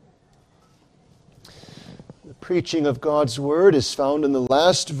preaching of God's Word is found in the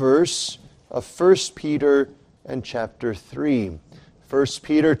last verse of 1 Peter and chapter 3. 1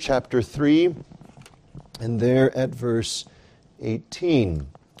 Peter chapter 3, and there at verse 18.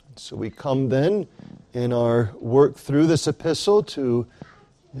 So we come then in our work through this epistle to,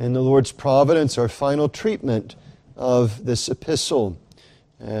 in the Lord's providence, our final treatment of this epistle.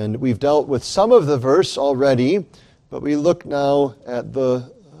 And we've dealt with some of the verse already, but we look now at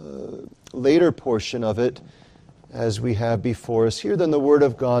the later portion of it as we have before us. Hear then the word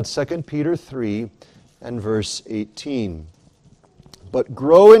of God, 2 Peter 3 and verse 18. But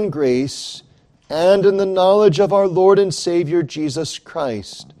grow in grace and in the knowledge of our Lord and Savior Jesus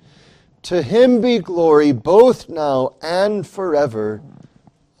Christ. To him be glory both now and forever.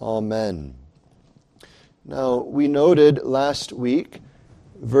 Amen. Now, we noted last week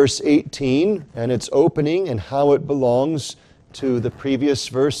verse 18 and its opening and how it belongs to the previous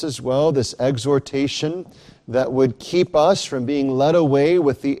verse as well, this exhortation that would keep us from being led away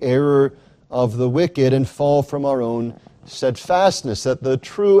with the error of the wicked and fall from our own steadfastness, that the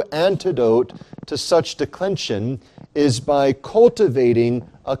true antidote to such declension is by cultivating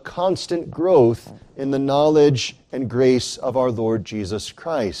a constant growth in the knowledge and grace of our Lord Jesus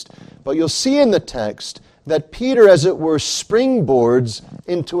Christ. But you'll see in the text that Peter, as it were, springboards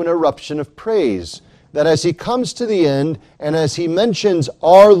into an eruption of praise. That as he comes to the end, and as he mentions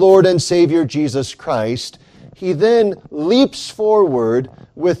our Lord and Savior Jesus Christ, he then leaps forward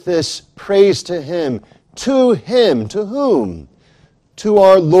with this praise to Him. To whom? To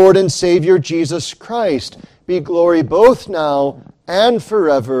our Lord and Savior Jesus Christ. Be glory both now and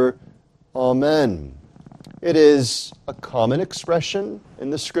forever. Amen. It is a common expression in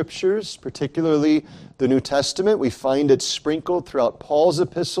the Scriptures, particularly the New Testament. We find it sprinkled throughout Paul's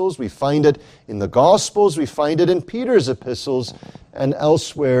epistles. We find it in the Gospels. We find it in Peter's epistles and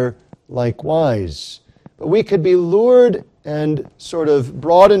elsewhere likewise. But we could be lured and sort of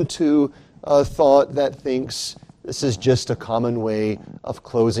brought into a thought that thinks this is just a common way of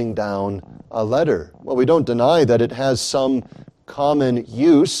closing down a letter. Well, we don't deny that it has some common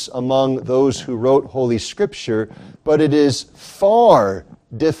use among those who wrote Holy Scripture, but it is far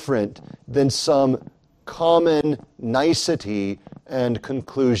different than some common nicety and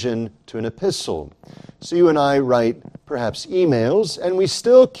conclusion to an epistle. So you and I write perhaps emails, and we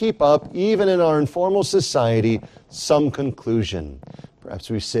still keep up, even in our informal society, some conclusion. Perhaps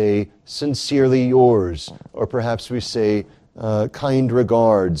we say, sincerely yours, or perhaps we say, kind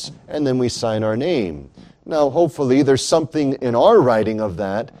regards, and then we sign our name. Now, hopefully, there's something in our writing of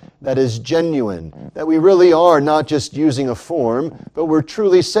that is genuine, that we really are not just using a form, but we're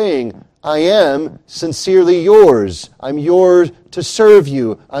truly saying, I am sincerely yours. I'm yours to serve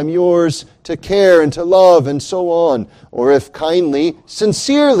you. I'm yours to care and to love and so on. Or if kindly,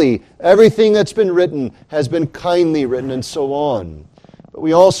 sincerely, everything that's been written has been kindly written and so on. But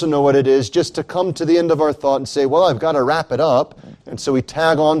we also know what it is just to come to the end of our thought and say, well, I've got to wrap it up. And so we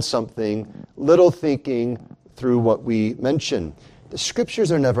tag on something, little thinking through what we mention. The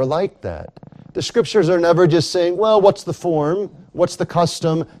Scriptures are never like that. The Scriptures are never just saying, well, what's the form? What's the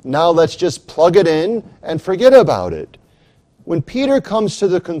custom? Now let's just plug it in and forget about it. When Peter comes to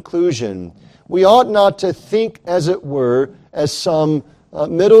the conclusion, we ought not to think, as it were, as some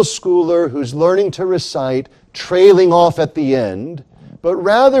middle schooler who's learning to recite, trailing off at the end, but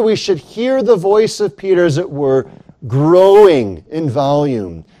rather we should hear the voice of Peter, as it were, growing in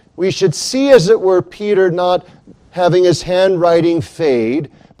volume. We should see, as it were, Peter not having his handwriting fade,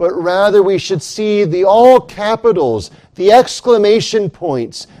 but rather we should see the all capitals, the exclamation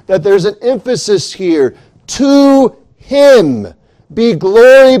points, that there's an emphasis here. To him be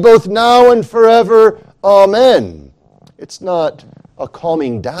glory both now and forever. Amen. It's not a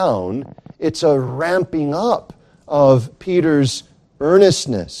calming down, it's a ramping up of Peter's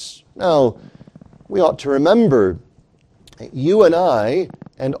earnestness. Now, we ought to remember that you and I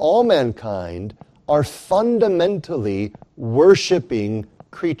and all mankind are fundamentally worshiping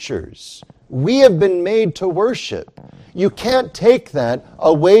creatures. We have been made to worship. You can't take that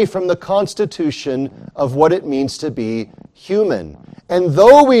away from the constitution of what it means to be human. And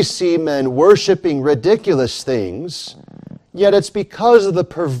though we see men worshiping ridiculous things, yet it's because of the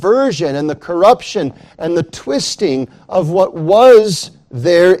perversion and the corruption and the twisting of what was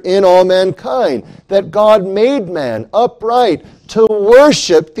there in all mankind, that God made man upright to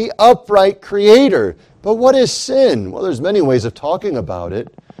worship the upright Creator. But what is sin? Well, there's many ways of talking about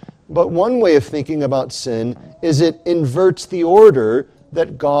it. But one way of thinking about sin is it inverts the order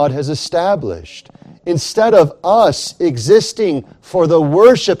that God has established. Instead of us existing for the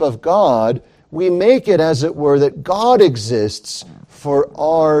worship of God, we make it, as it were, that God exists for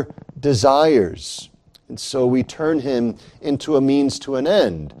our desires. And so we turn him into a means to an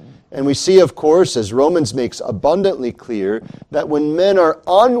end. And we see, of course, as Romans makes abundantly clear, that when men are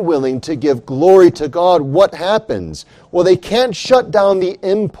unwilling to give glory to God, what happens? Well, they can't shut down the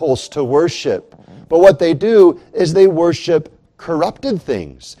impulse to worship. But what they do is they worship corrupted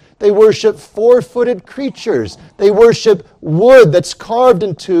things. They worship four-footed creatures. They worship wood that's carved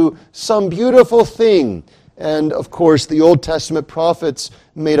into some beautiful thing. And, of course, the Old Testament prophets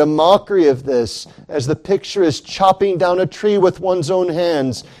made a mockery of this, as the picture is chopping down a tree with one's own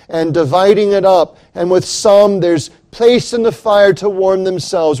hands and dividing it up. And with some, there's placed in the fire to warm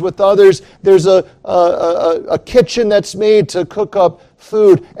themselves. With others, there's a kitchen that's made to cook up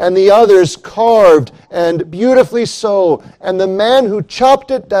food, and the others carved and beautifully so. And the man who chopped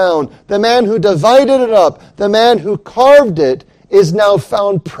it down, the man who divided it up, the man who carved it, is now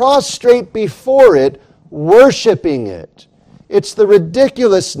found prostrate before it, worshiping it. It's the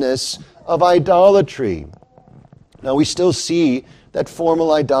ridiculousness of idolatry. Now, we still see that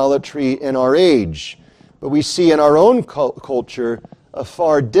formal idolatry in our age, but we see in our own culture a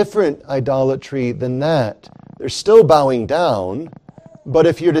far different idolatry than that. They're still bowing down, but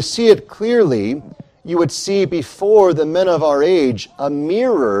if you're to see it clearly, you would see before the men of our age a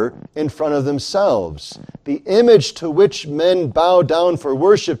mirror in front of themselves. The image to which men bow down for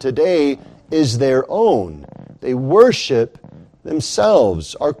worship today is their own. They worship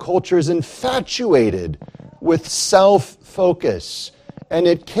themselves. Our culture is infatuated with self-focus, and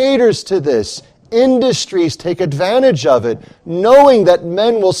it caters to this. Industries take advantage of it. Knowing that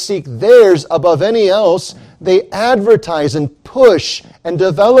men will seek theirs above any else, they advertise and push and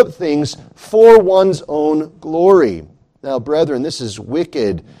develop things for one's own glory. Now, brethren, this is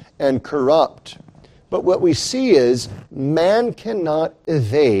wicked and corrupt. But what we see is man cannot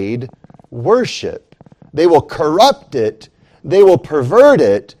evade worship. They will corrupt it, they will pervert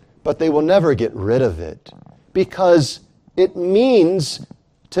it, but they will never get rid of it. Because it means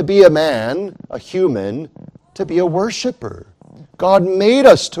to be a man, a human, to be a worshiper. God made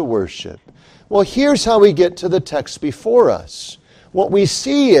us to worship. Well, here's how we get to the text before us. What we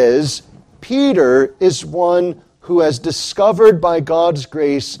see is Peter is one who has discovered by God's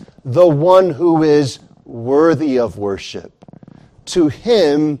grace the one who is worthy of worship. To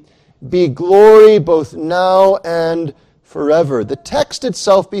him be glory both now and forever. The text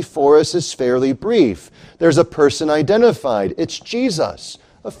itself before us is fairly brief. There's a person identified. It's Jesus,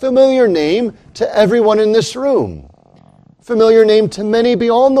 a familiar name to everyone in this room, familiar name to many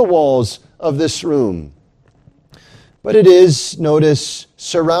beyond the walls of this room. But it is, notice,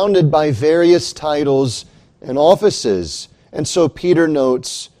 surrounded by various titles and offices. And so Peter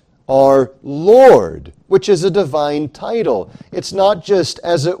notes our Lord, which is a divine title. It's not just,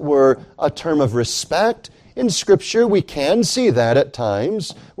 as it were, a term of respect. In Scripture, we can see that at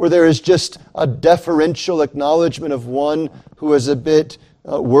times, where there is just a deferential acknowledgement of one who is a bit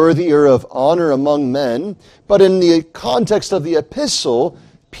worthier of honor among men. But in the context of the epistle,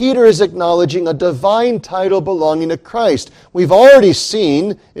 Peter is acknowledging a divine title belonging to Christ. We've already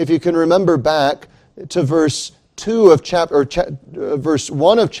seen, if you can remember back to verse 1 of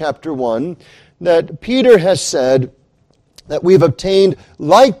chapter 1, that Peter has said that we've obtained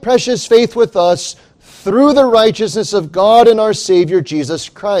like precious faith with us through the righteousness of God and our Savior Jesus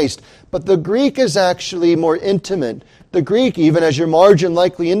Christ. But the Greek is actually more intimate. The Greek, even as your margin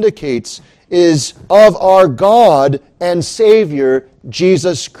likely indicates, is of our God and Savior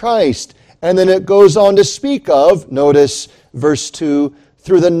Jesus Christ. And then it goes on to speak of, notice verse 2,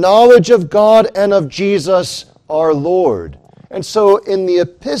 through the knowledge of God and of Jesus our Lord. And so in the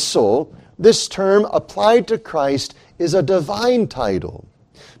epistle, this term applied to Christ is a divine title.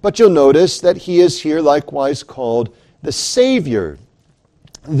 But you'll notice that he is here likewise called the Savior.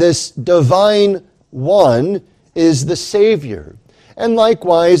 This divine one is the Savior. And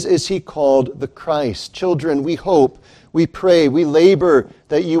likewise is he called the Christ. Children, we hope, we pray, we labor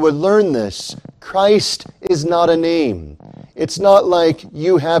that you would learn this. Christ is not a name. It's not like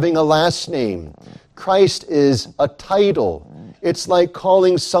you having a last name. Christ is a title. It's like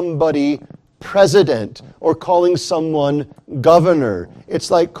calling somebody president or calling someone governor. It's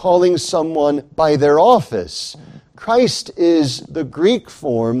like calling someone by their office. Christ is the Greek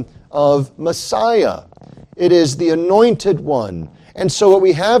form of Messiah. It is the anointed one. And so what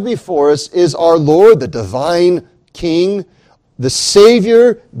we have before us is our Lord, the divine King, the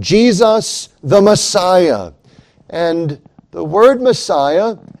Savior, Jesus, the Messiah. And the word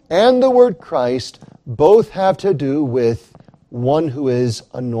Messiah and the word Christ both have to do with one who is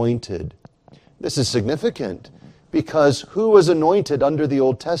anointed. This is significant because who was anointed under the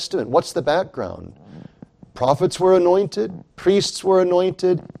Old Testament? What's the background? Prophets were anointed, priests were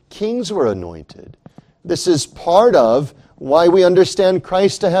anointed, kings were anointed. This is part of why we understand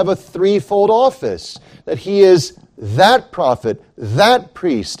Christ to have a threefold office, that he is that prophet, that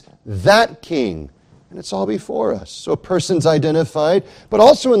priest, that king. And it's all before us. So a person's identified, but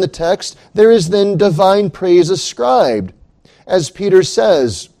also in the text, there is then divine praise ascribed. As Peter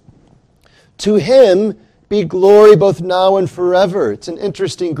says, to him be glory both now and forever. It's an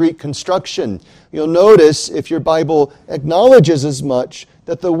interesting Greek construction. You'll notice, if your Bible acknowledges as much,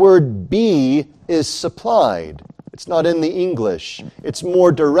 that the word be is supplied. It's not in the English. It's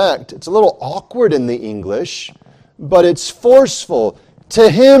more direct. It's a little awkward in the English, but it's forceful. To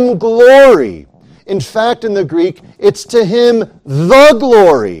him glory. In fact, in the Greek, it's to him the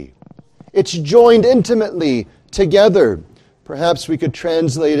glory. It's joined intimately together. Perhaps we could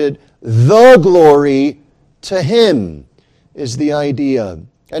translate it, the glory to him is the idea.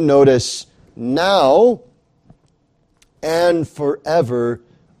 And notice, now and forever,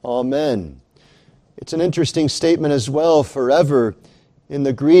 amen. It's an interesting statement as well, forever. In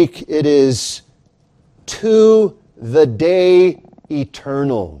the Greek, it is to the day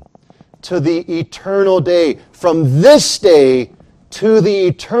eternal. To the eternal day. From this day to the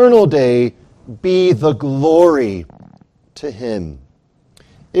eternal day be the glory to him.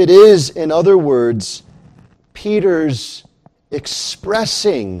 It is, in other words, Peter's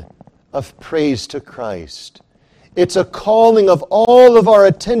expressing of praise to Christ. It's a calling of all of our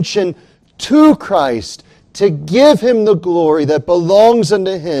attention to Christ to give him the glory that belongs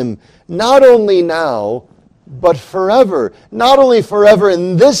unto him, not only now, but forever. Not only forever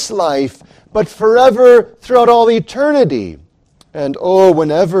in this life, but forever throughout all eternity. And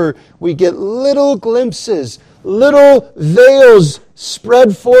whenever we get little glimpses, little veils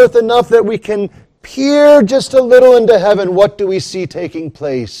spread forth enough that we can peer just a little into heaven, what do we see taking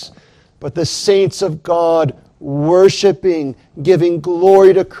place? But the saints of God worshiping, giving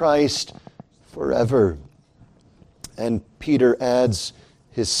glory to Christ forever. And Peter adds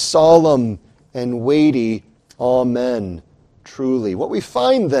his solemn and weighty amen, truly. What we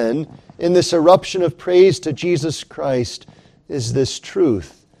find then in this eruption of praise to Jesus Christ is this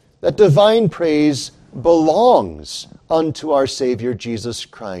truth, that divine praise belongs unto our Savior Jesus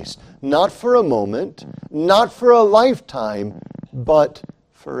Christ. Not for a moment, not for a lifetime, but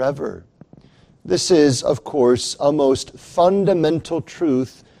forever. This is, of course, a most fundamental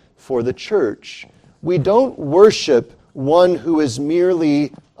truth for the church. We don't worship one who is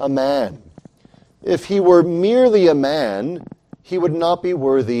merely a man. If he were merely a man, he would not be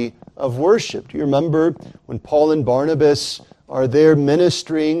worthy of worship. Do you remember when Paul and Barnabas are there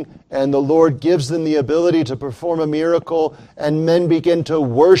ministering and the Lord gives them the ability to perform a miracle and men begin to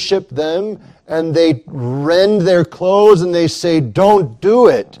worship them and they rend their clothes and they say, "Don't do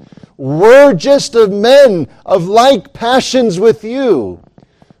it. We're just men of like passions with you."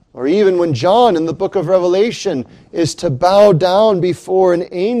 Or even when John in the book of Revelation is to bow down before an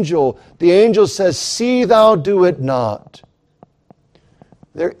angel, the angel says, "See thou do it not."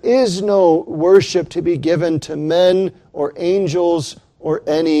 There is no worship to be given to men or angels or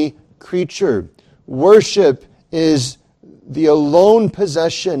any creature. Worship is the alone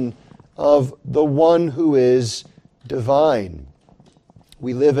possession of the one who is divine.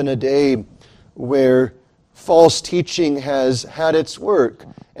 We live in a day where false teaching has had its work.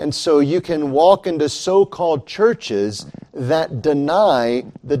 And so you can walk into so-called churches that deny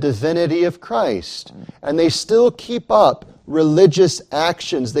the divinity of Christ. And they still keep up religious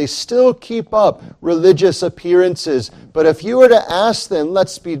actions. They still keep up religious appearances. But if you were to ask them,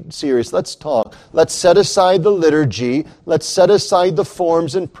 let's be serious, let's talk. Let's set aside the liturgy. Let's set aside the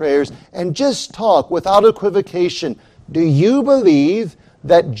forms and prayers and just talk without equivocation. Do you believe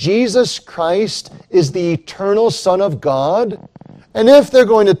that Jesus Christ is the eternal Son of God? And if they're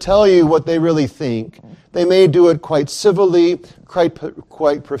going to tell you what they really think, they may do it quite civilly,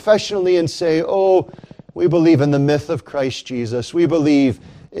 quite professionally, and say, we believe in the myth of Christ Jesus. We believe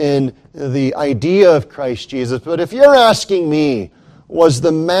in the idea of Christ Jesus. But if you're asking me, was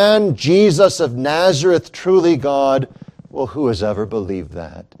the man Jesus of Nazareth truly God? Well, who has ever believed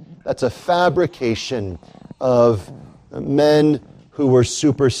that? That's a fabrication of men who were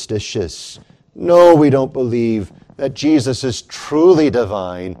superstitious. No, we don't believe that Jesus is truly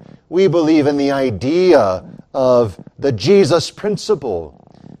divine. We believe in the idea of the Jesus principle.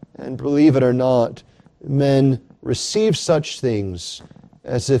 And believe it or not, men receive such things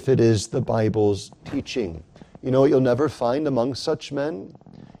as if it is the Bible's teaching. You know what you'll never find among such men?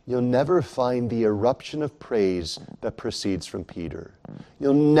 You'll never find the eruption of praise that proceeds from Peter.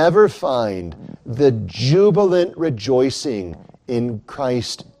 You'll never find the jubilant rejoicing in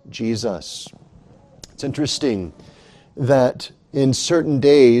Christ Jesus. It's interesting that in certain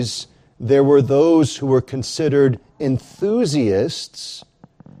days there were those who were considered enthusiasts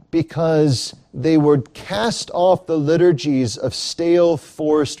because they would cast off the liturgies of stale,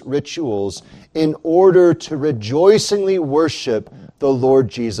 forced rituals in order to rejoicingly worship the Lord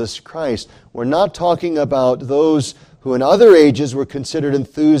Jesus Christ. We're not talking about those who in other ages were considered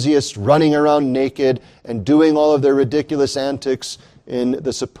enthusiasts, running around naked and doing all of their ridiculous antics in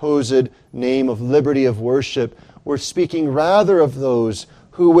the supposed name of liberty of worship. We're speaking rather of those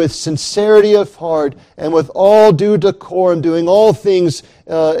who with sincerity of heart and with all due decorum, doing all things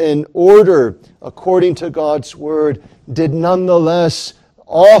in order according to God's word, did nonetheless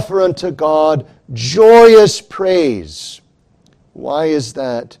offer unto God joyous praise. Why is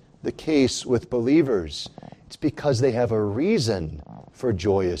that the case with believers? It's because they have a reason for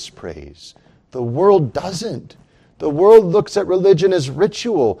joyous praise. The world doesn't. The world looks at religion as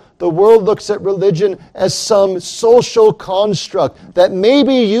ritual. The world looks at religion as some social construct that may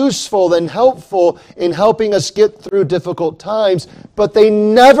be useful and helpful in helping us get through difficult times, but they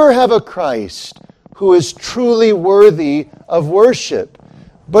never have a Christ who is truly worthy of worship.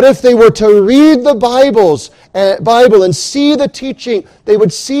 But if they were to read the Bible and see the teaching, they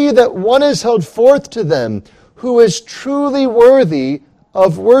would see that one is held forth to them who is truly worthy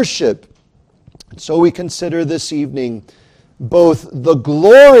of worship. So we consider this evening both the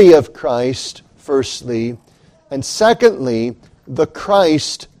glory of Christ, firstly, and secondly, the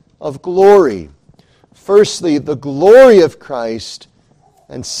Christ of glory. Firstly, the glory of Christ,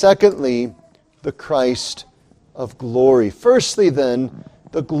 and secondly, the Christ of glory. Firstly, then,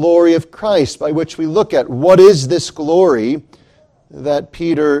 the glory of Christ, by which we look at what is this glory that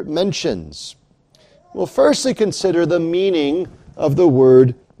Peter mentions. We'll firstly consider the meaning of the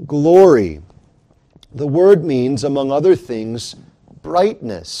word glory. The word means, among other things,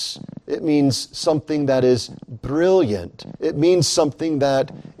 brightness. It means something that is brilliant. It means something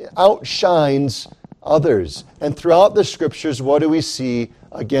that outshines others. And throughout the Scriptures, what do we see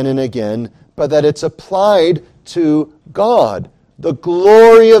again and again? But that it's applied to God, the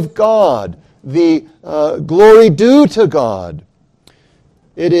glory of God, the glory due to God.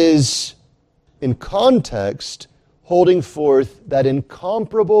 It is, in context, holding forth that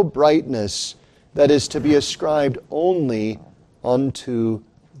incomparable brightness that is to be ascribed only unto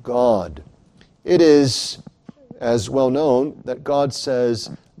God. It is, as well known, that God says,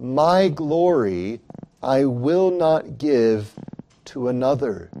 "My glory I will not give to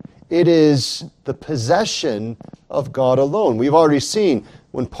another." It is the possession of God alone. We've already seen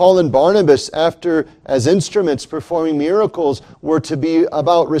when Paul and Barnabas, after as instruments performing miracles, were to be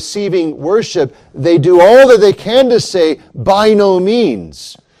about receiving worship, they do all that they can to say, "By no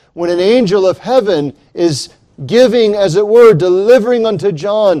means." When an angel of heaven is giving, as it were, delivering unto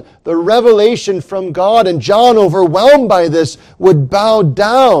John the revelation from God, and John, overwhelmed by this, would bow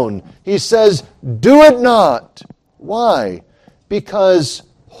down, he says, "Do it not." Why? Because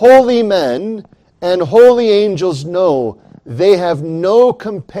holy men and holy angels know they have no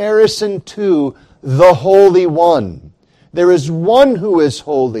comparison to the Holy One. There is one who is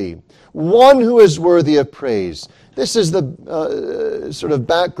holy, one who is worthy of praise. This is the sort of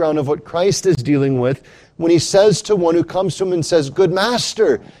background of what Christ is dealing with when he says to one who comes to him and says, "Good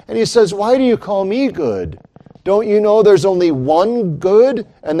master," and he says, "Why do you call me good? Don't you know there's only one good,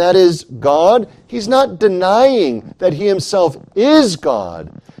 and that is God?" He's not denying that he himself is God,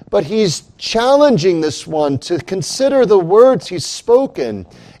 but he's challenging this one to consider the words he's spoken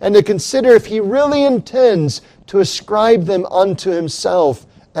and to consider if he really intends to ascribe them unto himself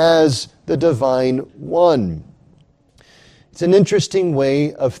as the divine one. It's an interesting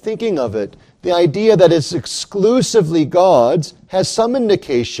way of thinking of it. The idea that it's exclusively God's has some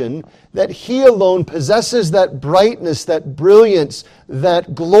indication that he alone possesses that brightness, that brilliance,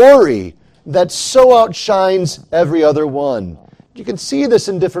 that glory that so outshines every other one. You can see this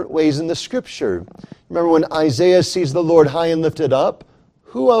in different ways in the Scripture. Remember when Isaiah sees the Lord high and lifted up?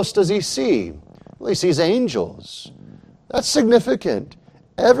 Who else does he see? Well, he sees angels. That's significant.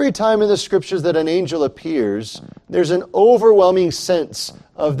 Every time in the Scriptures that an angel appears, there's an overwhelming sense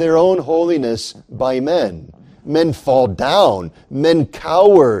of their own holiness by men. Men fall down. Men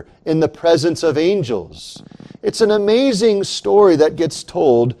cower in the presence of angels. It's an amazing story that gets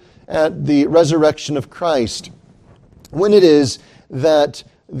told at the resurrection of Christ, when it is that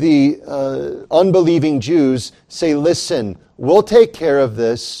the unbelieving Jews say, "Listen, we'll take care of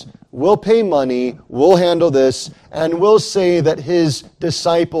this. We'll pay money, we'll handle this, and we'll say that his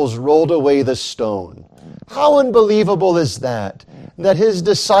disciples rolled away the stone." How unbelievable is that? That his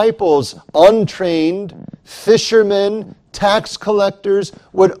disciples, untrained, fishermen, tax collectors,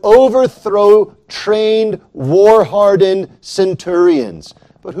 would overthrow trained, war-hardened centurions.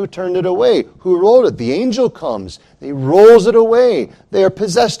 But who turned it away? Who rolled it? The angel comes. He rolls it away. They are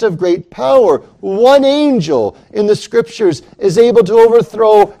possessed of great power. One angel in the Scriptures is able to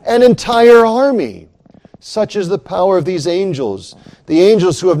overthrow an entire army. Such is the power of these angels. The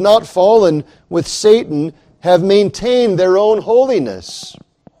angels who have not fallen with Satan have maintained their own holiness.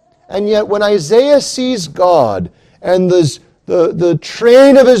 And yet when Isaiah sees God and the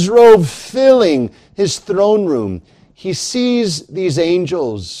train of his robe filling his throne room, he sees these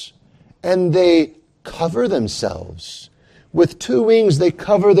angels, and they cover themselves. With two wings they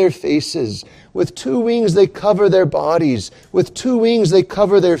cover their faces. With two wings they cover their bodies. With two wings they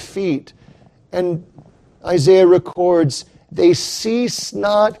cover their feet. And Isaiah records, they cease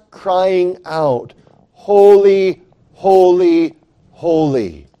not crying out, holy, holy,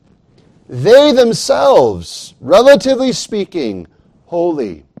 holy. They themselves, relatively speaking,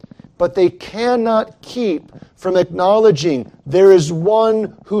 holy. But they cannot keep from acknowledging there is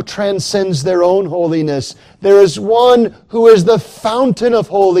one who transcends their own holiness. There is one who is the fountain of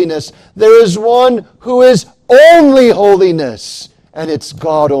holiness. There is one who is only holiness. And it's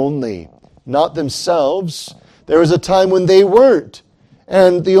God only, not themselves. There was a time when they weren't.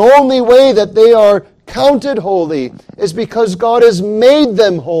 And the only way that they are counted holy is because God has made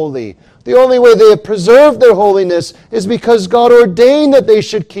them holy. The only way they have preserved their holiness is because God ordained that they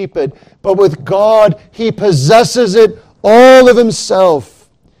should keep it. But with God, He possesses it all of Himself.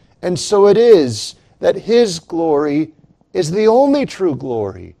 And so it is that His glory is the only true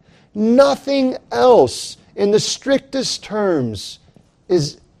glory. Nothing else, in the strictest terms,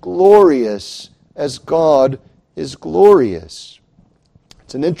 is glorious as God is glorious.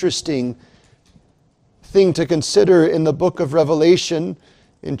 It's an interesting thing to consider in the book of Revelation,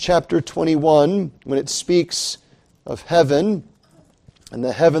 in chapter 21, when it speaks of heaven and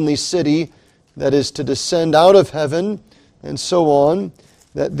the heavenly city that is to descend out of heaven and so on,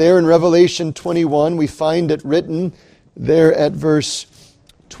 that there in Revelation 21 we find it written there at verse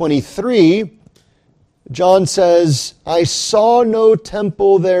 23. John says, I saw no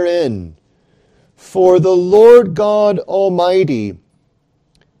temple therein, for the Lord God Almighty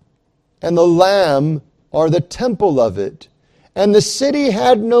and the Lamb are the temple of it. And the city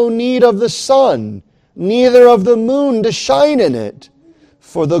had no need of the sun, neither of the moon to shine in it.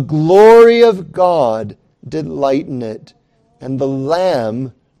 For the glory of God did lighten it, and the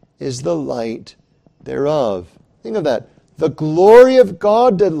Lamb is the light thereof. Think of that. The glory of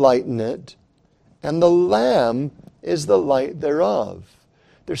God did lighten it, and the Lamb is the light thereof.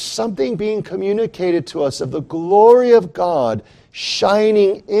 There's something being communicated to us of the glory of God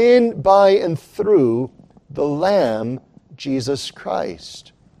shining in, by, and through the Lamb, Jesus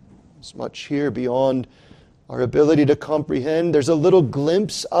Christ. There's much here beyond our ability to comprehend. There's a little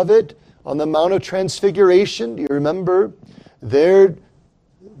glimpse of it on the Mount of Transfiguration. Do you remember? There,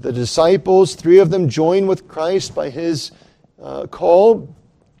 the disciples, 3 of them join with Christ by His call,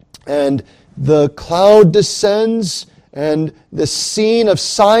 and the cloud descends, and the scene of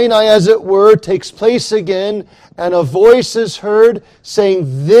Sinai, as it were, takes place again, and a voice is heard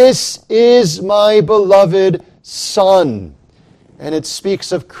saying, "This is my beloved Son." And it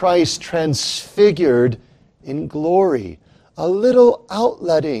speaks of Christ transfigured in glory. A little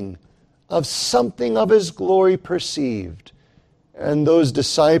outletting of something of His glory perceived. And those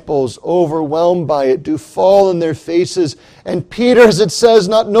disciples, overwhelmed by it, do fall on their faces. And Peter, as it says,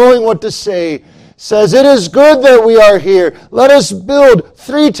 not knowing what to say, says, "It is good that we are here. Let us build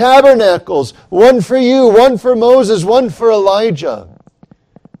 3 tabernacles, one for you, one for Moses, one for Elijah."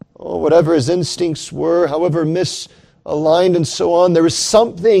 Oh, whatever his instincts were, however misaligned and so on, there was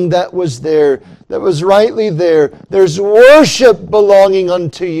something that was there, that was rightly there. There's worship belonging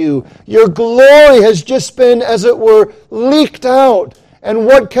unto you. Your glory has just been, as it were, leaked out. And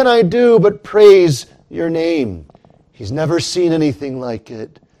what can I do but praise your name? He's never seen anything like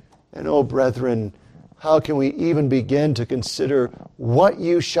it. And oh, brethren, how can we even begin to consider what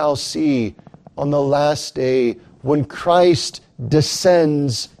you shall see on the last day when Christ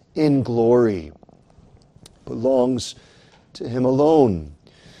descends in glory? Belongs to Him alone.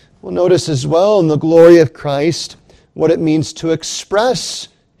 We'll notice as well in the glory of Christ what it means to express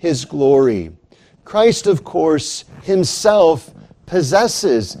His glory. Christ, of course, Himself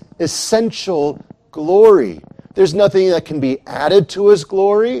possesses essential glory. There's nothing that can be added to His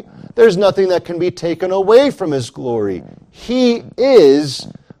glory. There's nothing that can be taken away from His glory. He is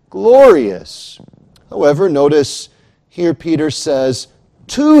glorious. However, notice here Peter says,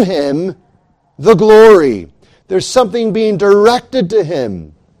 to Him the glory. There's something being directed to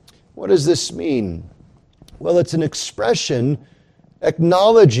Him. What does this mean? Well, it's an expression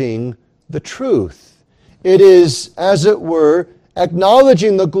acknowledging the truth. It is, as it were,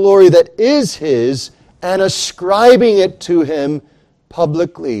 acknowledging the glory that is His and ascribing it to Him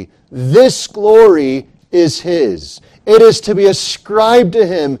publicly. This glory is His. It is to be ascribed to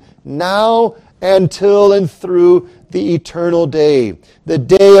Him now and till and through the eternal day, the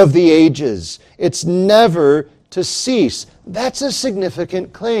day of the ages. It's never to cease. That's a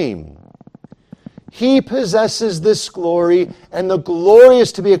significant claim. He possesses this glory, and the glory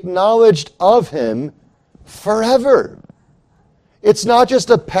is to be acknowledged of Him forever. It's not just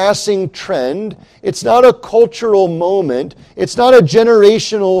a passing trend. It's not a cultural moment. It's not a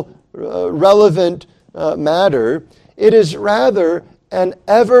generational relevant matter. It is rather an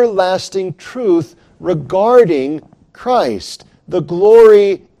everlasting truth regarding Christ. The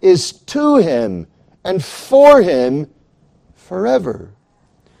glory is to Him and for Him forever.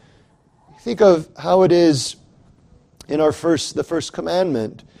 Think of how it is in the first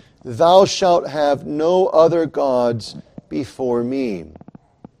commandment. Thou shalt have no other gods before me.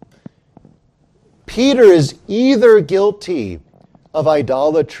 Peter is either guilty of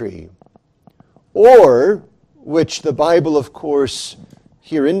idolatry or, which the Bible, of course,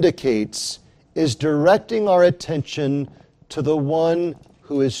 here indicates, is directing our attention to the one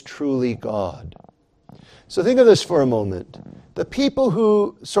who is truly God. So think of this for a moment. The people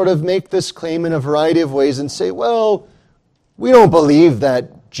who sort of make this claim in a variety of ways and say, well, we don't believe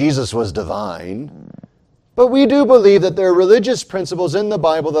that Jesus was divine, but we do believe that there are religious principles in the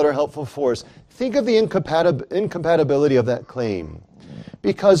Bible that are helpful for us. Think of the incompatibility of that claim.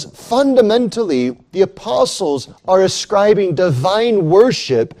 Because fundamentally, the apostles are ascribing divine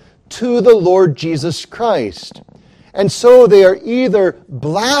worship to the Lord Jesus Christ. And so they are either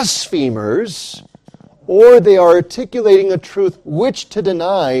blasphemers or they are articulating a truth which to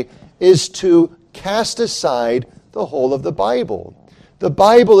deny is to cast aside the whole of the Bible. The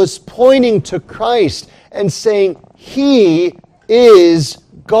Bible is pointing to Christ and saying, He is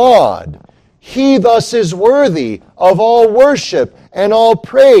God. He thus is worthy of all worship and all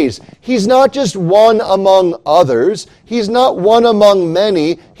praise. He's not just one among others. He's not one among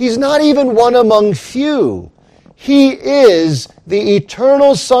many. He's not even one among few. He is the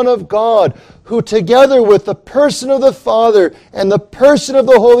eternal Son of God, who together with the person of the Father and the person of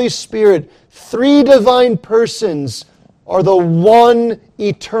the Holy Spirit, three divine persons, are the one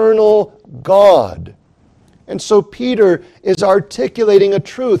eternal God. And so Peter is articulating a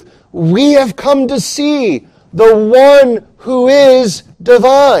truth. We have come to see the one who is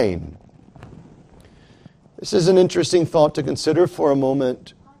divine. This is an interesting thought to consider for a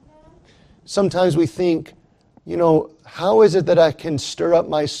moment. Sometimes we think, how is it that I can stir up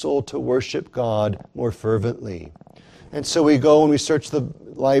my soul to worship God more fervently? And so we go and we search the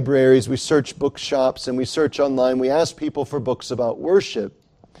libraries, we search bookshops, and we search online. We ask people for books about worship.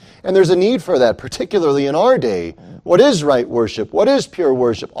 And there's a need for that, particularly in our day. What is right worship? What is pure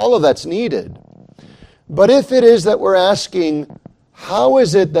worship? All of that's needed. But if it is that we're asking, how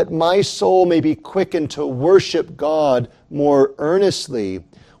is it that my soul may be quickened to worship God more earnestly?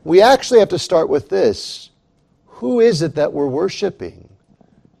 We actually have to start with this. Who is it that we're worshiping?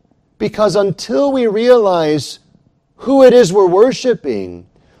 Because until we realize who it is we're worshiping,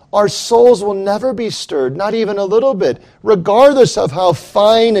 our souls will never be stirred, not even a little bit, regardless of how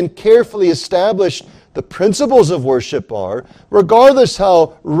fine and carefully established the principles of worship are, regardless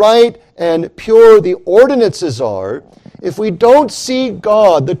how right and pure the ordinances are. If we don't see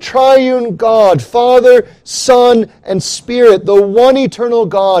God, the triune God, Father, Son, and Spirit, the one eternal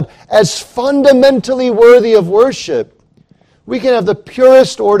God, as fundamentally worthy of worship, we can have the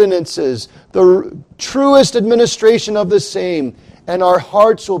purest ordinances, the truest administration of the same, and our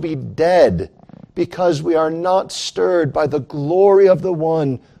hearts will be dead because we are not stirred by the glory of the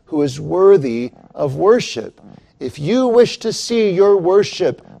one who is worthy of worship. If you wish to see your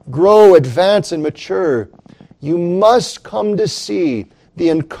worship grow, advance, and mature, you must come to see the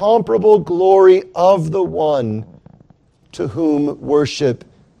incomparable glory of the one to whom worship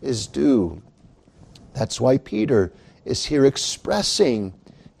is due. That's why Peter is here expressing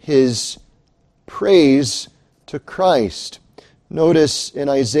his praise to Christ. Notice in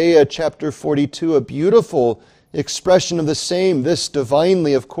Isaiah chapter 42 a beautiful expression of the same, this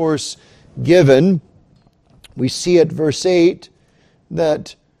divinely, of course, given. We see at verse 8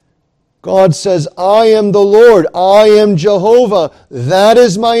 that God says, I am the Lord, I am Jehovah, that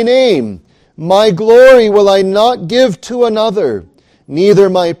is my name. My glory will I not give to another, neither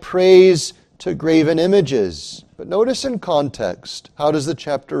my praise to graven images. But notice in context, how does the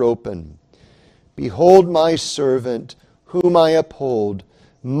chapter open? Behold my servant, whom I uphold,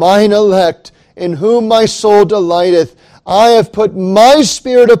 mine elect, in whom my soul delighteth. I have put my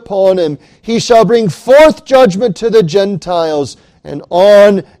Spirit upon him. He shall bring forth judgment to the Gentiles. And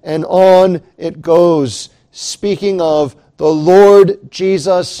on it goes, speaking of the Lord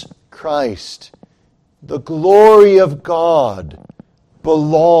Jesus Christ. The glory of God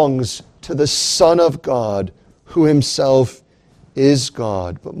belongs to the Son of God, who himself is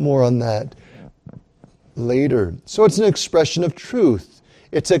God. But more on that later. So it's an expression of truth.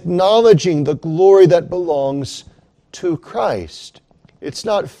 It's acknowledging the glory that belongs to Christ. It's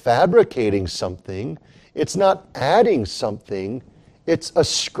not fabricating something. It's not adding something. It's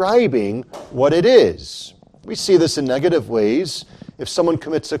ascribing what it is. We see this in negative ways. If someone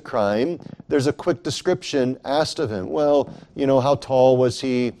commits a crime, there's a quick description asked of him. Well, how tall was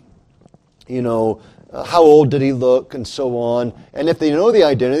he? How old did he look? And so on. And if they know the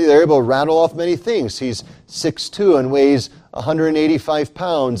identity, they're able to rattle off many things. He's 6'2" and weighs 185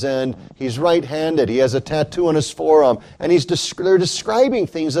 pounds, and he's right-handed. He has a tattoo on his forearm, and they're describing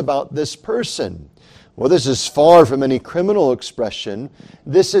things about this person. Well, this is far from any criminal expression.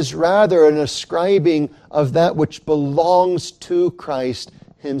 This is rather an ascribing of that which belongs to Christ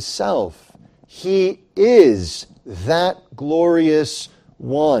himself. He is that glorious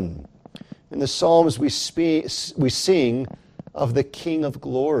one. In the Psalms we sing of the King of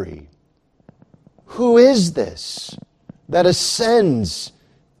glory. Who is this that ascends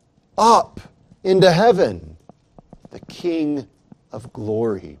up into heaven? The King of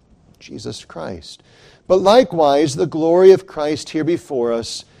glory, Jesus Christ. But likewise, the glory of Christ here before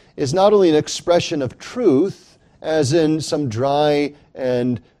us is not only an expression of truth, as in some dry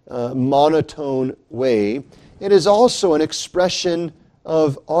and monotone way, it is also an expression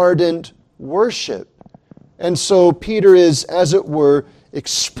of ardent worship. And so Peter is, as it were,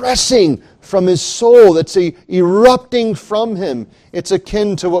 expressing from his soul that's erupting from him. It's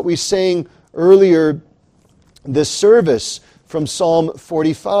akin to what we sang earlier this service from Psalm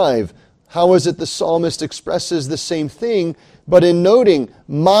 45. How is it the psalmist expresses the same thing, but in noting,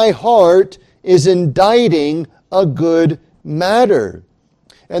 my heart is inditing a good matter.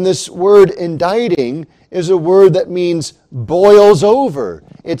 And this word inditing is a word that means boils over.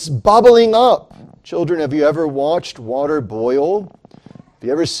 It's bubbling up. Children, have you ever watched water boil? Have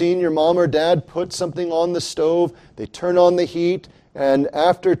you ever seen your mom or dad put something on the stove? They turn on the heat, and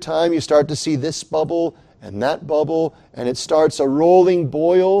after time you start to see this bubble and that bubble, and it starts a rolling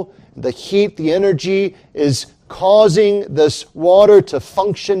boil. The heat, the energy is causing this water to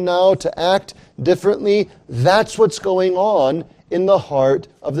function now, to act differently. That's what's going on in the heart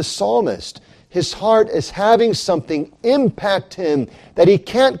of the psalmist. His heart is having something impact him that he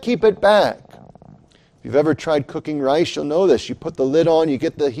can't keep it back. If you've ever tried cooking rice, you'll know this. You put the lid on, you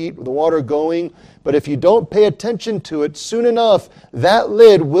get the heat, the water going, but if you don't pay attention to it, soon enough, that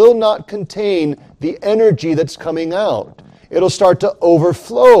lid will not contain the energy that's coming out. It'll start to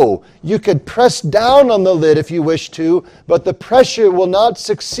overflow. You could press down on the lid if you wish to, but the pressure will not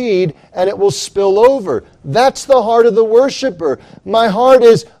succeed and it will spill over. That's the heart of the worshiper. My heart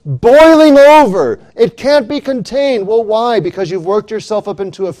is boiling over. It can't be contained. Well, why? Because you've worked yourself up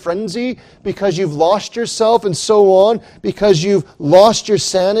into a frenzy? Because you've lost yourself and so on? Because you've lost your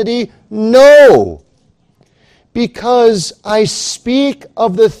sanity? No. Because I speak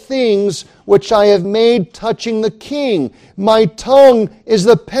of the things which I have made touching the King. My tongue is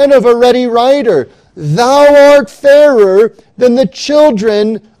the pen of a ready writer. Thou art fairer than the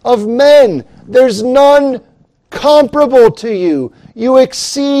children of men. There's none comparable to you. You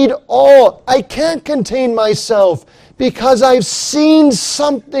exceed all. I can't contain myself because I've seen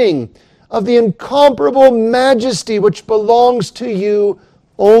something of the incomparable majesty which belongs to you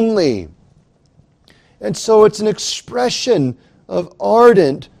only. And so it's an expression of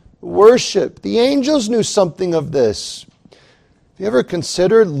ardent worship. The angels knew something of this. Have you ever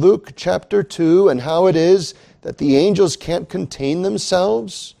considered Luke chapter 2 and how it is that the angels can't contain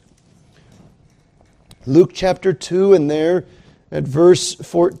themselves? Luke chapter 2 and there at verse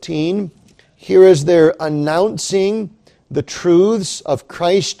 14, here is they're announcing the truths of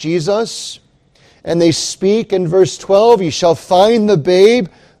Christ Jesus. And they speak in verse 12, "You shall find the babe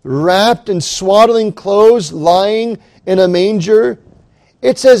wrapped in swaddling clothes, lying in a manger."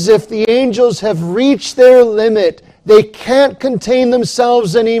 It's as if the angels have reached their limit. They can't contain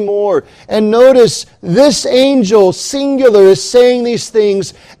themselves anymore. And notice, this angel, singular, is saying these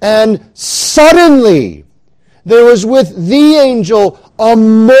things, and suddenly there was with the angel a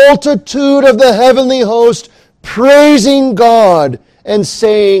multitude of the heavenly host praising God and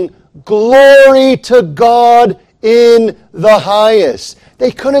saying, "Glory to God in the highest."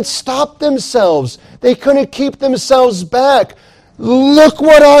 They couldn't stop themselves. They couldn't keep themselves back. Look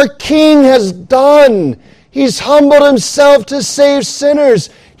what our King has done. He's humbled himself to save sinners.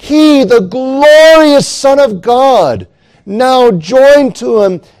 He, the glorious Son of God, now joined to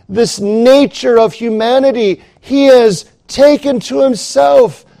him this nature of humanity. He has taken to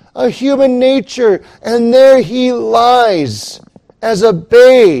himself a human nature, and there he lies as a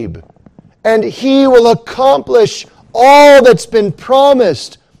babe. And he will accomplish all that's been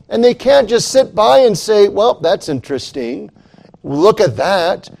promised. And they can't just sit by and say, well, that's interesting. Look at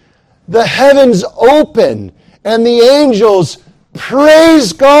that. The heavens open, and the angels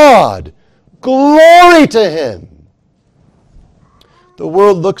praise God. Glory to him. The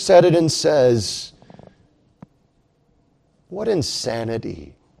world looks at it and says, what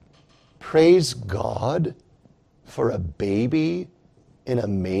insanity. Praise God for a baby in a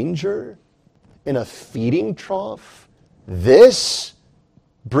manger, in a feeding trough. This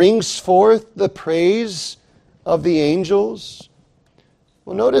brings forth the praise of the angels.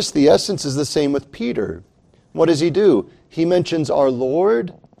 Well, notice the essence is the same with Peter. What does he do? He mentions our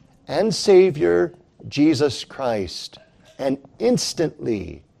Lord and Savior, Jesus Christ, and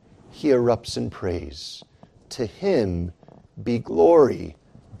instantly he erupts in praise. To him be glory,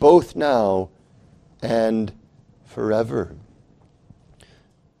 both now and forever.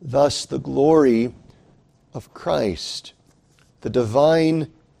 Thus, the glory of Christ, the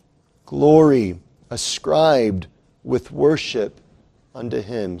divine glory ascribed with worship unto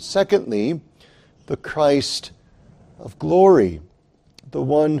him. Secondly, the Christ of glory, the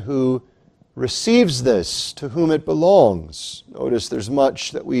one who receives this, to whom it belongs. Notice there's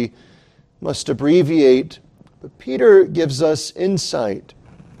much that we must abbreviate, but Peter gives us insight.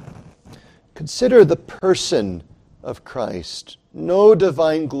 Consider the person of Christ. No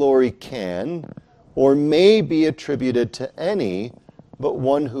divine glory can or may be attributed to any but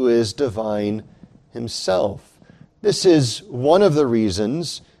one who is divine himself. This is one of the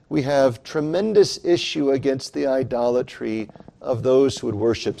reasons we have tremendous issue against the idolatry of those who would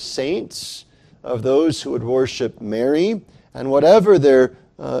worship saints, of those who would worship Mary, and whatever their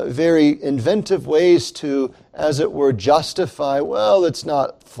very inventive ways to, as it were, justify, well, it's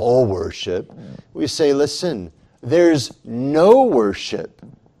not full worship. We say, listen, there's no worship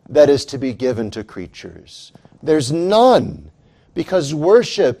that is to be given to creatures. There's none, because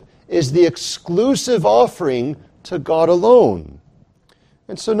worship is the exclusive offering to God alone.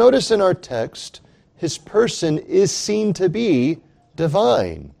 And so notice in our text, his person is seen to be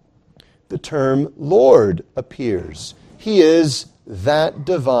divine. The term Lord appears. He is that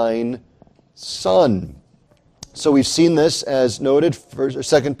divine Son. So we've seen this as noted,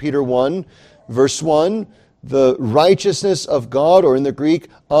 2 Peter 1, verse 1, the righteousness of God, or in the Greek,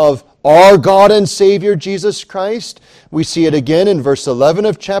 of our God and Savior Jesus Christ. We see it again in verse 11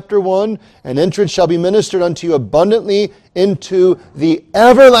 of chapter 1, an entrance shall be ministered unto you abundantly into the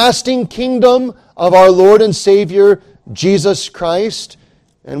everlasting kingdom of our Lord and Savior Jesus Christ.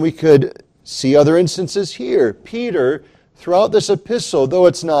 And we could see other instances here. Peter, throughout this epistle, though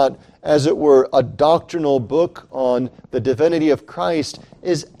it's not, as it were, a doctrinal book on the divinity of Christ,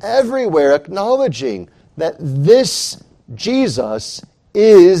 is everywhere acknowledging that this Jesus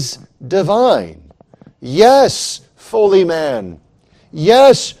is divine. Yes, fully man.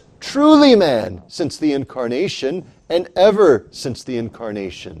 Yes, truly man since the incarnation and ever since the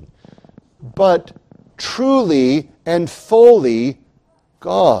incarnation. But truly and fully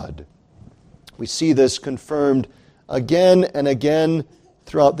God. We see this confirmed again and again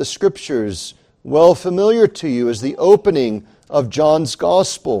throughout the Scriptures. Well familiar to you is the opening of John's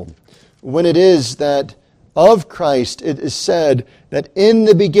Gospel, when it is that of Christ it is said that in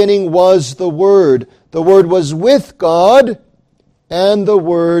the beginning was the Word was with God, and the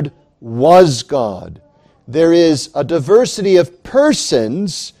Word was God. There is a diversity of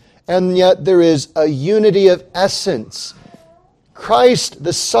persons, and yet there is a unity of essence. Christ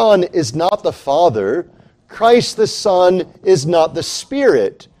the Son is not the Father. Christ the Son is not the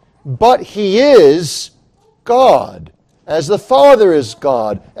Spirit, but He is God. As the Father is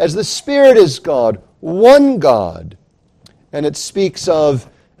God, as the Spirit is God, one God. And it speaks of,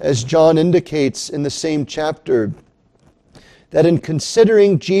 as John indicates in the same chapter, that in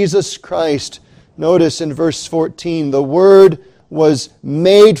considering Jesus Christ, notice in verse 14, the Word was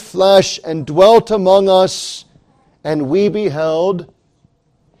made flesh and dwelt among us, and we beheld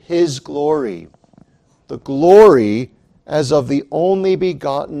His glory. The glory as of the only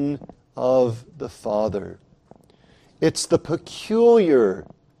begotten of the Father. It's the peculiar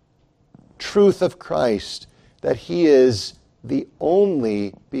truth of Christ that He is the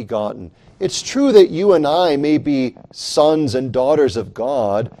only begotten. It's true that you and I may be sons and daughters of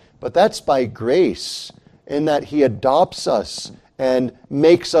God, but that's by grace, in that He adopts us and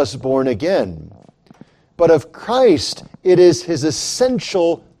makes us born again. But of Christ, it is his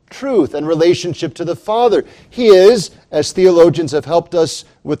essential truth and relationship to the Father. He is, as theologians have helped us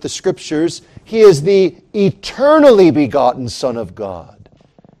with the Scriptures, he is the eternally begotten Son of God.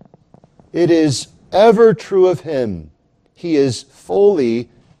 It is ever true of him. He is fully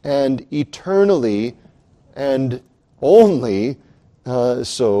and eternally and only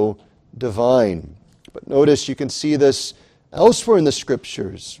so divine. But notice you can see this elsewhere in the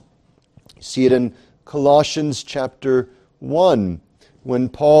Scriptures. You see it in Colossians chapter 1, when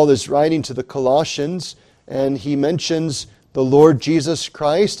Paul is writing to the Colossians, and he mentions the Lord Jesus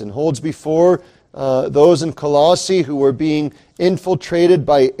Christ and holds before those in Colossae who were being infiltrated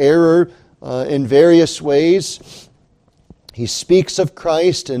by error in various ways. He speaks of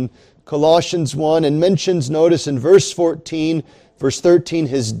Christ in Colossians 1 and mentions, notice in verse 13,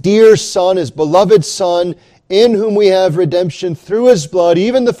 his dear Son, his beloved Son, in whom we have redemption through his blood,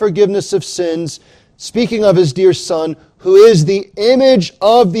 even the forgiveness of sins. Speaking of his dear Son, who is the image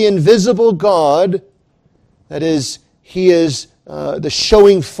of the invisible God, that is, he is the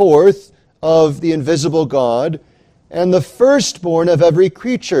showing forth of the invisible God, and the firstborn of every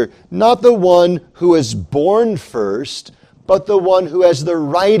creature, not the one who is born first, but the one who has the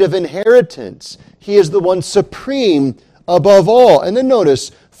right of inheritance. He is the one supreme above all. And then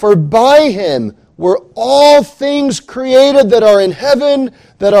notice, for by him were all things created that are in heaven,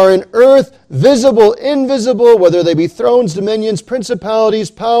 that are in earth, visible, invisible, whether they be thrones, dominions,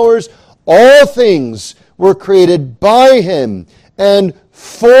 principalities, powers. All things were created by him and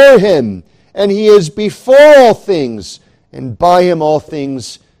for him. And he is before all things, and by him all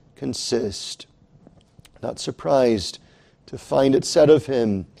things consist. Not surprised to find it said of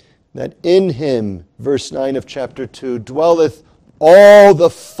him that in him, verse 9 of chapter 2, dwelleth all the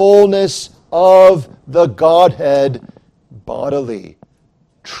fullness of the Godhead bodily,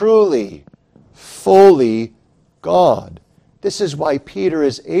 truly, fully God. This is why Peter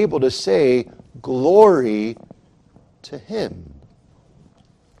is able to say, glory to him.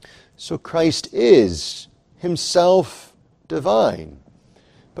 So Christ is himself divine.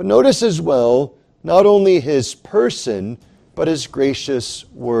 But notice as well, not only his person, but his gracious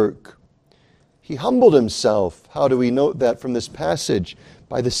work. He humbled himself. How do we note that from this passage?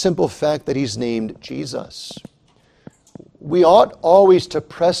 By the simple fact that he's named Jesus. We ought always to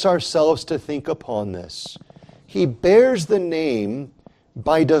press ourselves to think upon this. He bears the name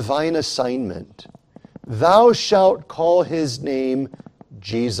by divine assignment. Thou shalt call his name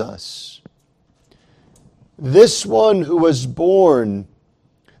Jesus. This one who was born,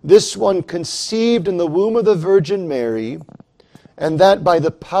 this one conceived in the womb of the Virgin Mary, and that by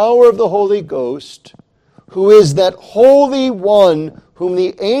the power of the Holy Ghost, who is that Holy One whom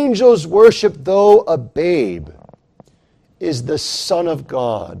the angels worship though a babe, is the Son of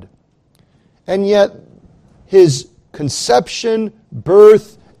God. And yet his conception,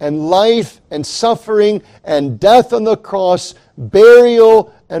 birth, and life, and suffering, and death on the cross,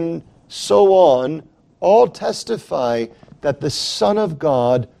 burial, and so on, all testify that the Son of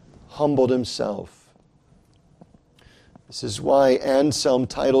God humbled himself. This is why Anselm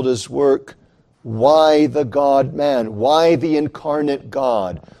titled his work, Why the God-Man? Why the incarnate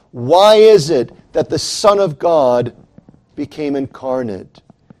God? Why is it that the Son of God became incarnate?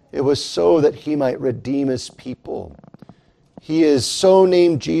 It was so that he might redeem his people. He is so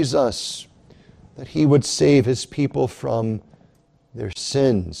named Jesus that he would save his people from their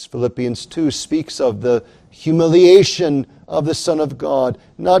sins. Philippians 2 speaks of the humiliation of the Son of God,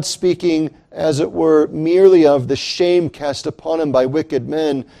 not speaking, as it were, merely of the shame cast upon him by wicked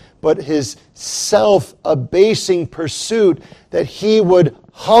men, but his self-abasing pursuit that he would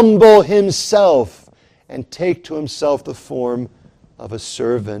humble himself and take to himself the form of a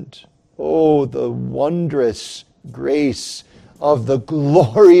servant. Oh, the wondrous grace of the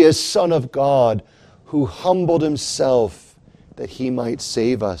glorious Son of God who humbled himself that he might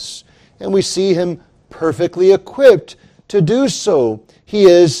save us. And we see him perfectly equipped to do so. He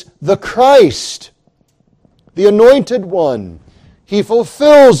is the Christ, the Anointed One. He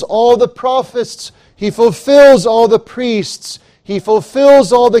fulfills all the prophets. He fulfills all the priests. He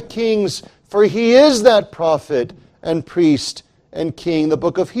fulfills all the kings, for he is that prophet and priest and king. The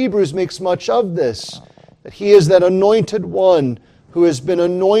book of Hebrews makes much of this, that he is that anointed one who has been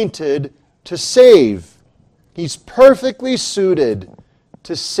anointed to save. He's perfectly suited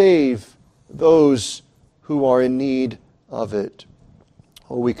to save those who are in need of it.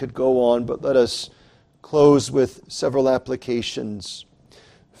 Oh, we could go on, but let us close with several applications.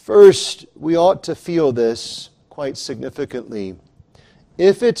 First, we ought to feel this quite significantly.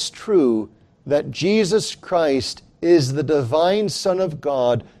 If it's true that Jesus Christ is the divine Son of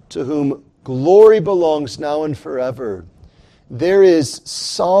God, to whom glory belongs now and forever. There is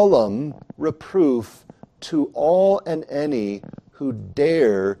solemn reproof to all and any who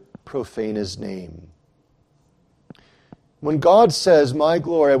dare profane his name. When God says, my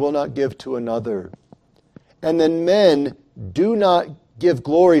glory I will not give to another, and then men do not give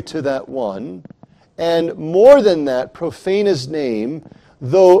glory to that one, and more than that, profane his name,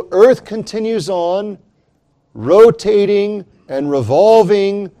 though earth continues on, rotating and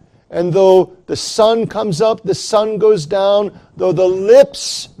revolving, and though the sun comes up, the sun goes down, though the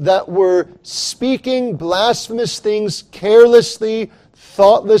lips that were speaking blasphemous things carelessly,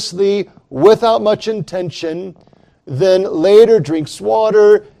 thoughtlessly, without much intention, then later drinks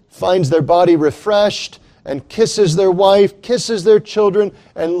water, finds their body refreshed, and kisses their wife, kisses their children,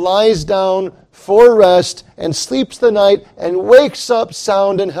 and lies down for rest, and sleeps the night, and wakes up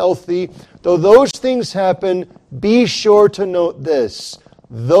sound and healthy. Though those things happen, be sure to note this: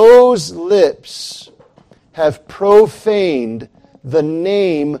 those lips have profaned the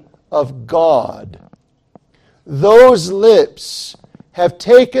name of God. Those lips have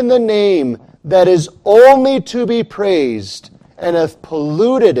taken the name that is only to be praised and have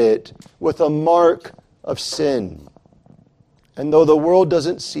polluted it with a mark of sin. And though the world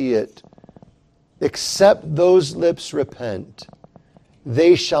doesn't see it, except those lips repent,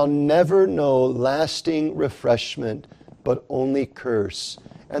 they shall never know lasting refreshment, but only curse.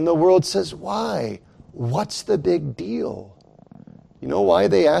 And the world says, why? What's the big deal? You know why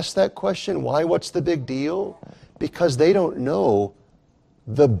they ask that question? Why, what's the big deal? Because they don't know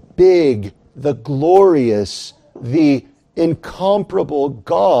the big, the glorious, the incomparable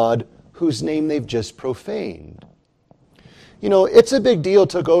God whose name they've just profaned. You know, it's a big deal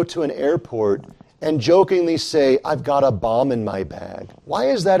to go to an airport and jokingly say, I've got a bomb in my bag. Why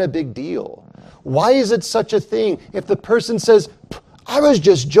is that a big deal? Why is it such a thing? If the person says, I was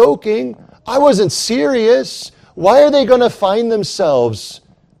just joking, I wasn't serious, why are they going to find themselves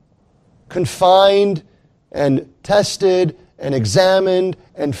confined and tested and examined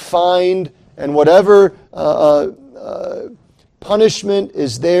and fined and whatever punishment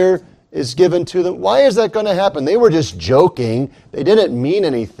is there is given to them? Why is that going to happen? They were just joking. They didn't mean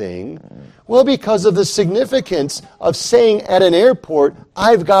anything. Well, because of the significance of saying at an airport,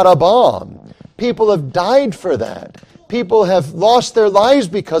 I've got a bomb. People have died for that. People have lost their lives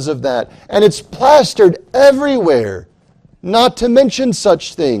because of that. And it's plastered everywhere. Not to mention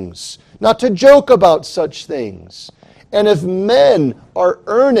such things. Not to joke about such things. And if men are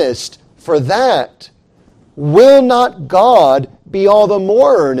earnest for that, will not God be all the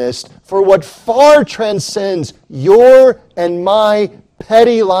more earnest for what far transcends your and my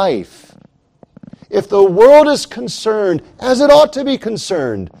petty life? If the world is concerned, as it ought to be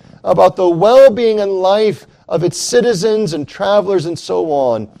concerned, about the well-being and life of its citizens and travelers and so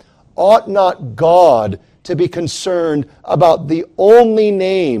on, ought not God to be concerned about the only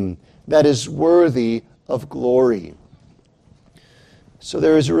name that is worthy of glory? So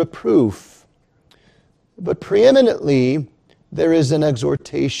there is a reproof, but preeminently there is an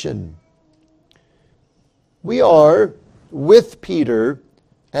exhortation. We are, with Peter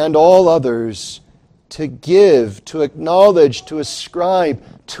and all others, to give, to acknowledge, to ascribe,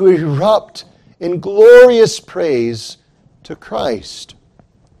 to erupt in glorious praise to Christ.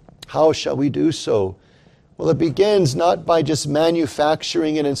 How shall we do so? Well, it begins not by just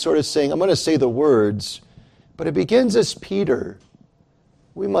manufacturing it and sort of saying, I'm going to say the words, but it begins as Peter.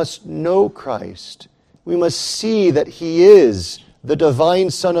 We must know Christ. We must see that He is the divine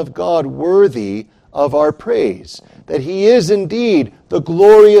Son of God, worthy of our praise. That He is indeed the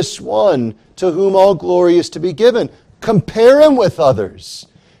glorious one to whom all glory is to be given. Compare Him with others.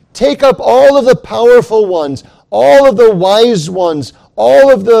 Take up all of the powerful ones, all of the wise ones,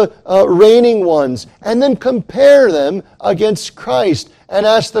 all of the reigning ones, and then compare them against Christ and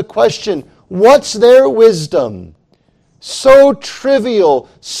ask the question, what's their wisdom? So trivial,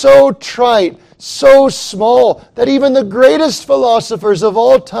 so trite, so small, that even the greatest philosophers of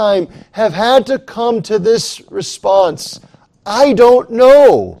all time have had to come to this response. I don't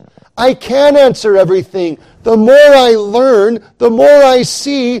know. I can't answer everything. The more I learn, the more I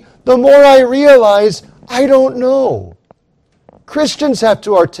see, the more I realize I don't know. Christians have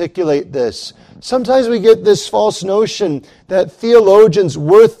to articulate this. Sometimes we get this false notion that theologians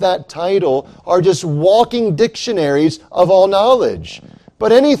worth that title are just walking dictionaries of all knowledge.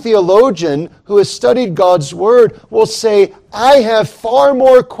 But any theologian who has studied God's Word will say, I have far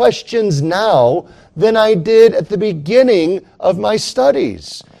more questions now than I did at the beginning of my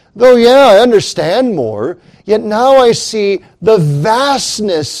studies. Though, yeah, I understand more, yet now I see the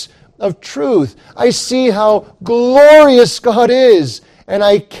vastness of truth. I see how glorious God is, and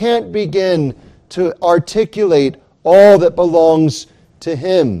I can't begin to articulate all that belongs to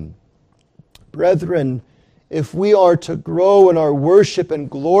Him. Brethren, if we are to grow in our worship and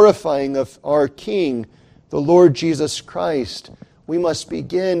glorifying of our King, the Lord Jesus Christ, we must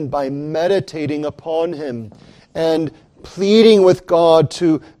begin by meditating upon Him and pleading with God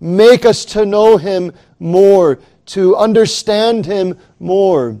to make us to know Him more, to understand Him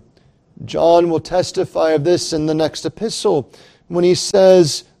more. John will testify of this in the next epistle when he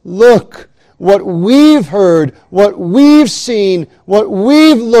says, look, what we've heard, what we've seen, what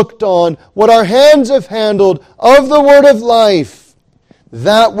we've looked on, what our hands have handled of the word of life,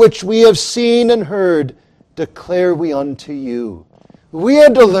 that which we have seen and heard, declare we unto you. We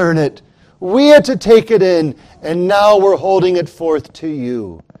had to learn it. We had to take it in, and now we're holding it forth to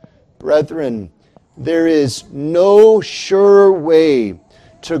you. Brethren, there is no surer way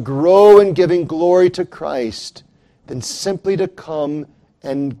to grow in giving glory to Christ than simply to come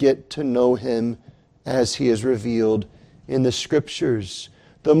and get to know Him as He is revealed in the Scriptures.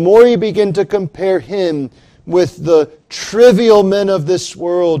 The more you begin to compare Him with the trivial men of this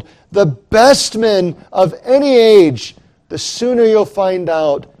world, the best men of any age, the sooner you'll find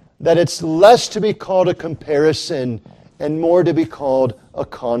out that it's less to be called a comparison and more to be called a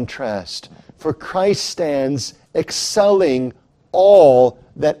contrast. For Christ stands excelling all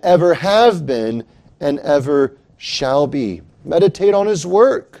that ever have been and ever shall be. Meditate on His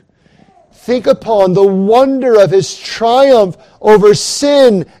work. Think upon the wonder of His triumph over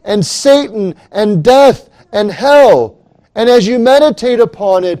sin and Satan and death and hell. And as you meditate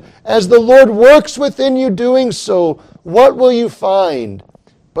upon it, as the Lord works within you doing so, what will you find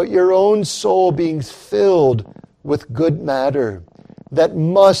but your own soul being filled with good matter that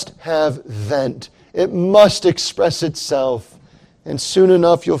must have vent? It must express itself. And soon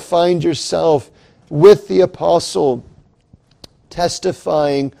enough you'll find yourself with the apostle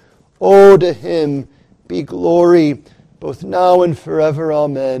testifying, "Oh, to Him be glory, both now and forever.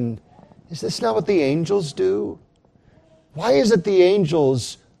 Amen." Is this not what the angels do? Why is it the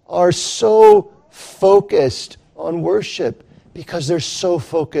angels are so focused on worship? Because they're so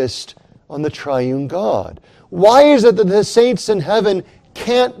focused on the triune God. Why is it that the saints in heaven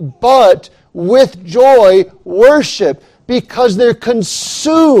can't but, with joy, worship? Because they're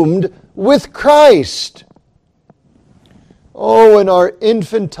consumed with Christ. Oh, in our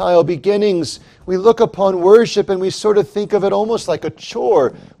infantile beginnings, we look upon worship and we sort of think of it almost like a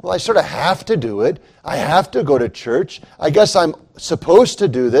chore. Well, I sort of have to do it. I have to go to church. I guess I'm supposed to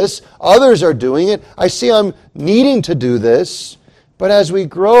do this. Others are doing it. I see I'm needing to do this. But as we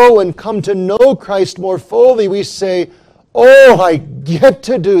grow and come to know Christ more fully, we say, "Oh, I get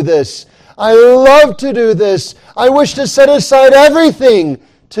to do this. I love to do this. I wish to set aside everything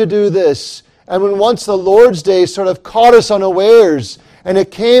to do this." And when once the Lord's Day sort of caught us unawares, and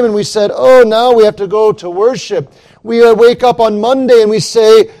it came and we said, "Oh, now we have to go to worship," we wake up on Monday and we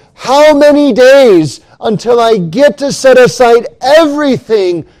say, "How many days until I get to set aside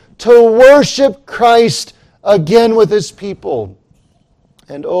everything to worship Christ again with His people?"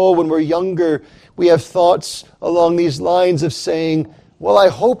 And oh, when we're younger, we have thoughts along these lines of saying, "Well, I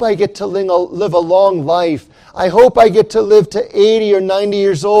hope I get to live a long life. I hope I get to live to 80 or 90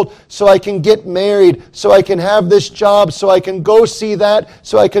 years old so I can get married, so I can have this job, so I can go see that,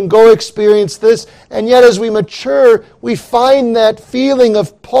 so I can go experience this." And yet as we mature, we find that feeling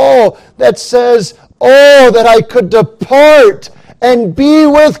of Paul that says, "Oh, that I could depart and be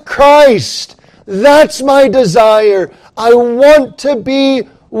with Christ. That's my desire. I want to be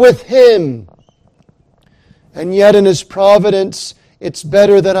with Him." And yet in His providence, it's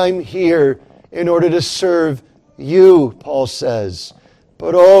better that I'm here in order to serve you, Paul says.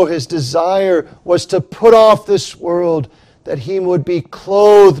 But oh, His desire was to put off this world, that He would be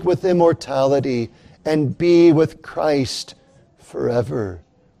clothed with immortality and be with Christ forever.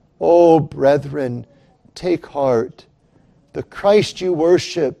 Oh, brethren, take heart. The Christ you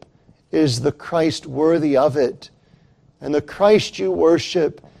worship is the Christ worthy of it. And the Christ you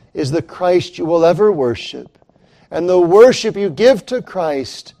worship is the Christ you will ever worship. And the worship you give to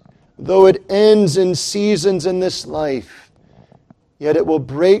Christ, though it ends in seasons in this life, yet it will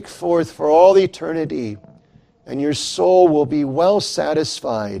break forth for all eternity, and your soul will be well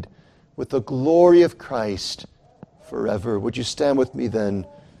satisfied with the glory of Christ forever. Would you stand with me then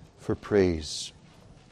for praise?